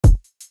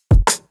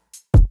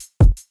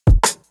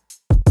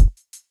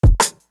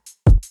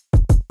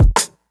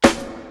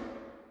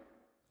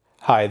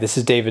Hi, this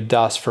is David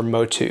Das for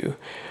Motu.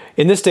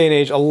 In this day and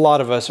age, a lot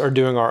of us are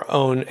doing our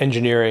own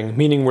engineering,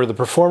 meaning we're the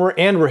performer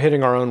and we're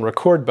hitting our own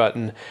record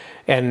button,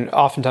 and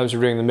oftentimes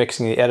we're doing the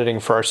mixing and the editing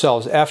for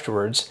ourselves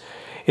afterwards.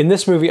 In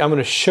this movie, I'm going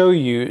to show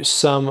you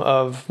some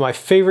of my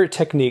favorite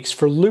techniques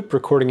for loop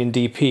recording in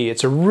DP.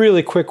 It's a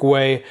really quick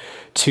way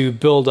to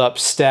build up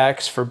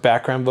stacks for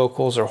background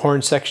vocals or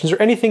horn sections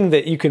or anything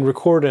that you can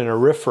record in a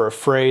riff or a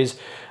phrase.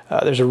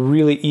 There's a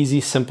really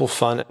easy, simple,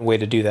 fun way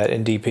to do that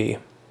in DP.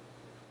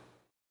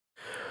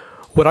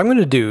 What I'm going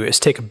to do is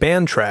take a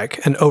band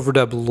track and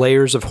overdub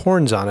layers of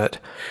horns on it.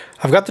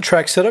 I've got the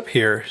track set up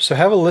here, so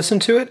have a listen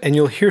to it and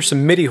you'll hear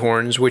some MIDI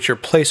horns which are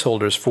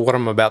placeholders for what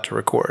I'm about to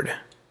record.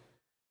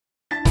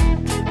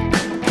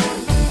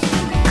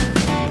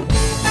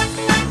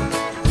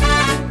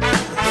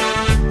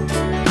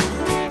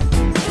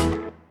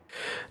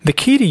 The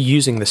key to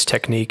using this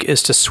technique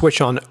is to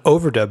switch on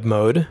overdub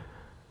mode,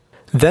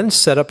 then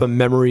set up a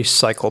memory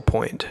cycle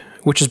point,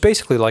 which is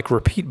basically like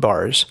repeat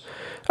bars.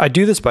 I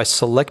do this by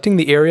selecting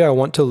the area I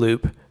want to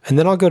loop, and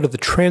then I'll go to the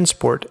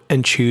transport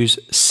and choose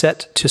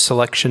Set to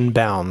Selection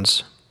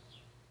Bounds.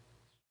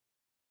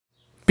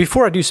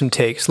 Before I do some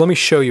takes, let me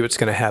show you what's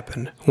going to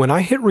happen. When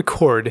I hit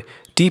record,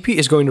 DP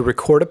is going to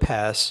record a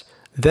pass,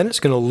 then it's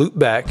going to loop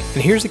back,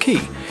 and here's the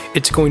key.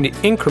 It's going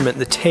to increment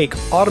the take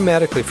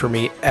automatically for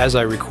me as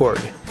I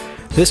record.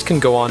 This can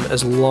go on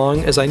as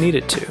long as I need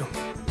it to.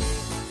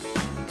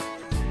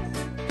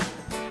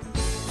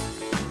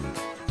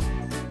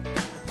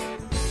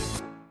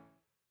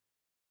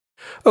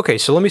 Okay,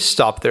 so let me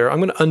stop there. I'm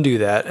going to undo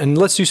that, and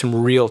let's do some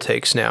real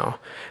takes now.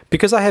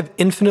 Because I have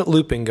infinite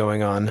looping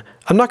going on,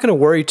 I'm not going to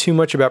worry too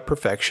much about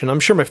perfection.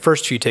 I'm sure my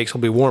first few takes will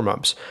be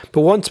warm-ups,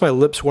 but once my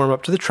lips warm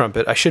up to the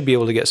trumpet, I should be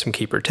able to get some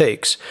keeper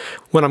takes.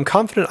 When I'm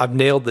confident I've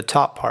nailed the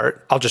top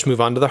part, I'll just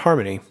move on to the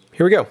harmony.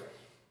 Here we go.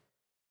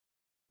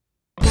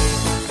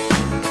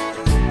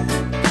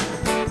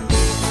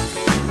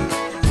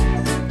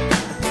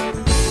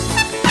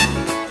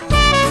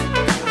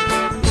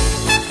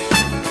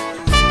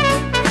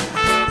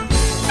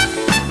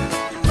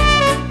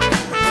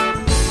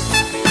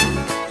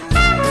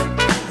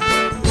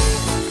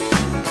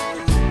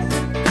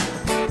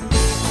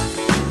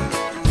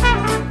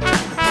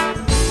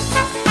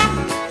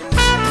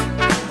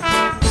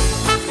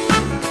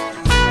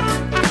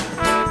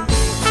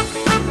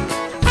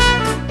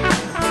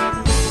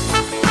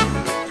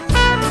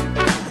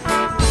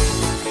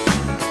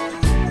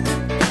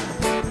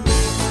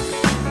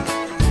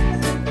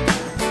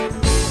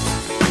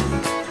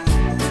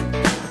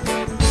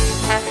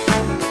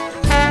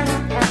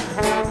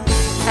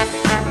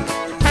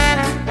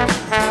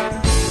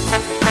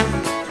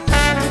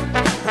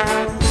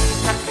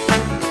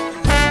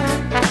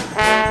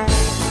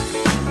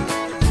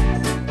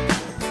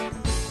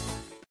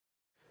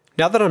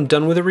 Now that I'm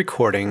done with the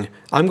recording,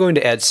 I'm going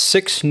to add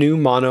 6 new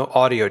mono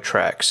audio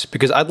tracks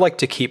because I'd like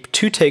to keep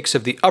 2 takes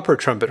of the upper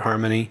trumpet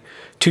harmony,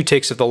 2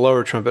 takes of the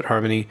lower trumpet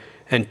harmony,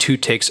 and 2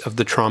 takes of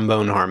the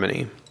trombone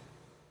harmony.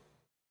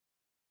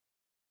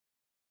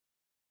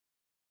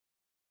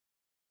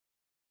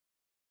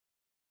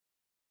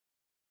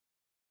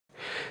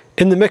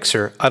 In the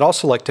mixer, I'd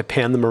also like to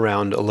pan them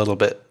around a little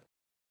bit.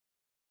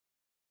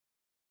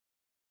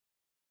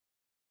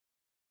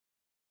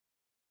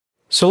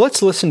 So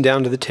let's listen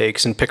down to the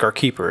takes and pick our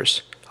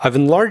keepers. I've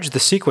enlarged the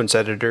sequence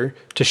editor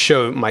to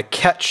show my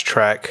catch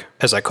track,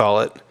 as I call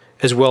it,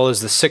 as well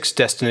as the 6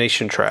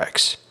 destination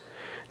tracks.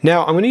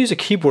 Now I'm going to use a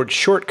keyboard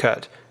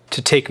shortcut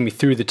to take me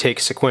through the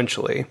takes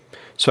sequentially,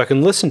 so I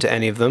can listen to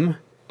any of them,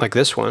 like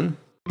this one.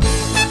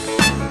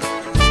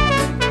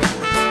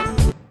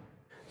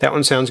 That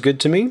one sounds good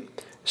to me,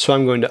 so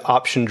I'm going to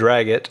option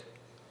drag it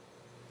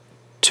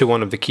to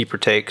one of the keeper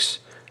takes,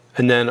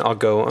 and then I'll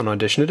go and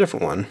audition a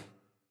different one.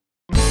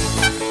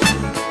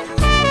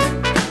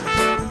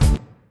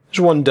 There's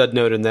one dud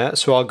note in that,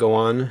 so I'll go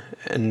on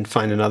and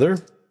find another.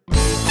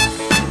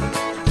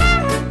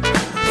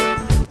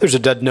 There's a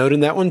dud note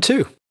in that one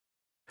too.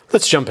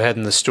 Let's jump ahead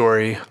in the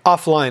story.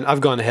 Offline, I've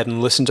gone ahead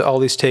and listened to all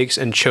these takes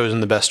and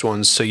chosen the best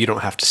ones so you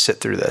don't have to sit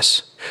through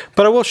this.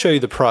 But I will show you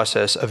the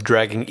process of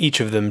dragging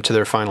each of them to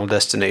their final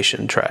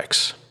destination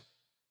tracks.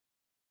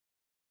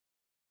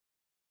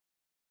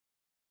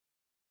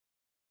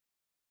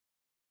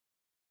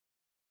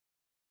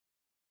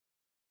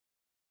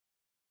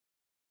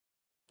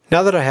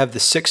 Now that I have the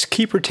 6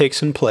 keeper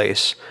takes in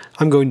place,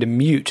 I'm going to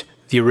mute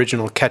the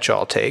original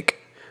catch-all take.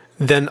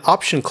 Then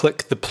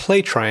option-click the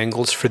play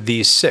triangles for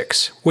these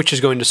 6, which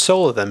is going to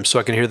solo them so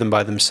I can hear them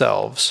by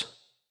themselves.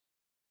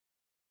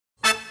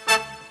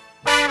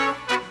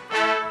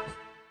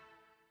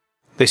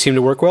 They seem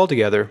to work well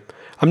together.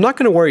 I'm not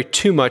going to worry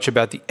too much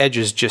about the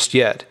edges just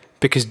yet,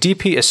 because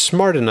DP is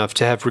smart enough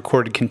to have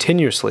recorded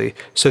continuously,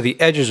 so the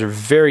edges are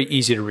very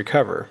easy to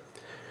recover.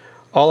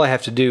 All I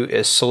have to do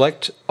is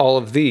select all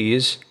of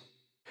these,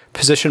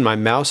 position my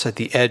mouse at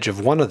the edge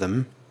of one of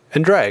them,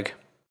 and drag.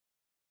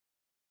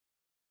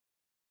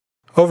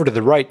 Over to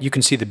the right, you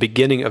can see the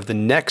beginning of the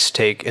next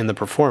take in the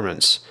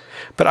performance.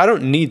 But I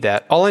don't need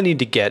that. All I need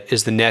to get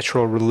is the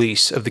natural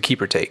release of the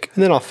keeper take,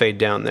 and then I'll fade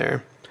down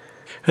there.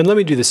 And let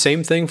me do the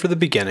same thing for the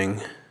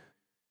beginning.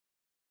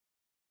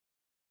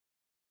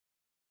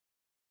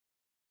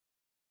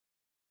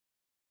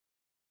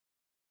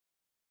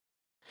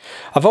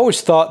 I've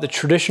always thought the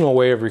traditional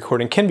way of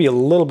recording can be a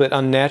little bit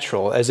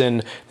unnatural, as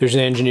in there's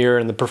an engineer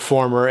and the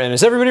performer, and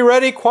is everybody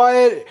ready?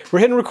 Quiet, we're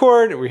hitting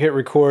record, we hit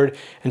record,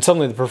 and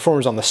suddenly the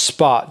performer's on the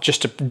spot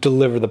just to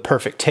deliver the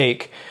perfect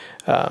take,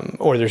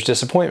 or there's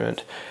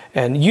disappointment.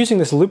 And using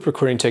this loop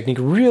recording technique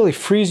really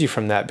frees you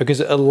from that,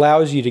 because it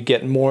allows you to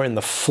get more in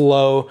the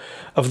flow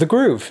of the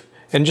groove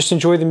and just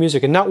enjoy the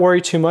music and not worry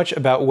too much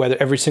about whether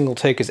every single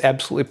take is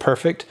absolutely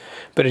perfect,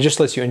 but it just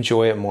lets you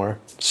enjoy it more.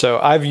 So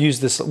I've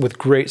used this with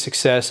great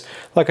success.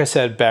 Like I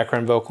said,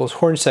 background vocals,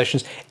 horn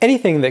sessions,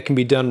 anything that can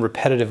be done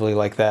repetitively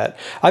like that.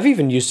 I've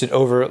even used it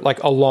over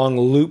like a long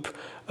loop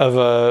of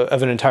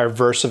an entire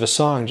verse of a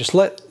song. Just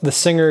let the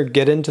singer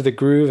get into the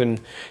groove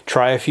and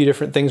try a few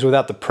different things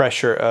without the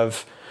pressure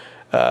of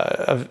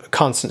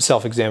constant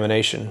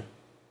self-examination.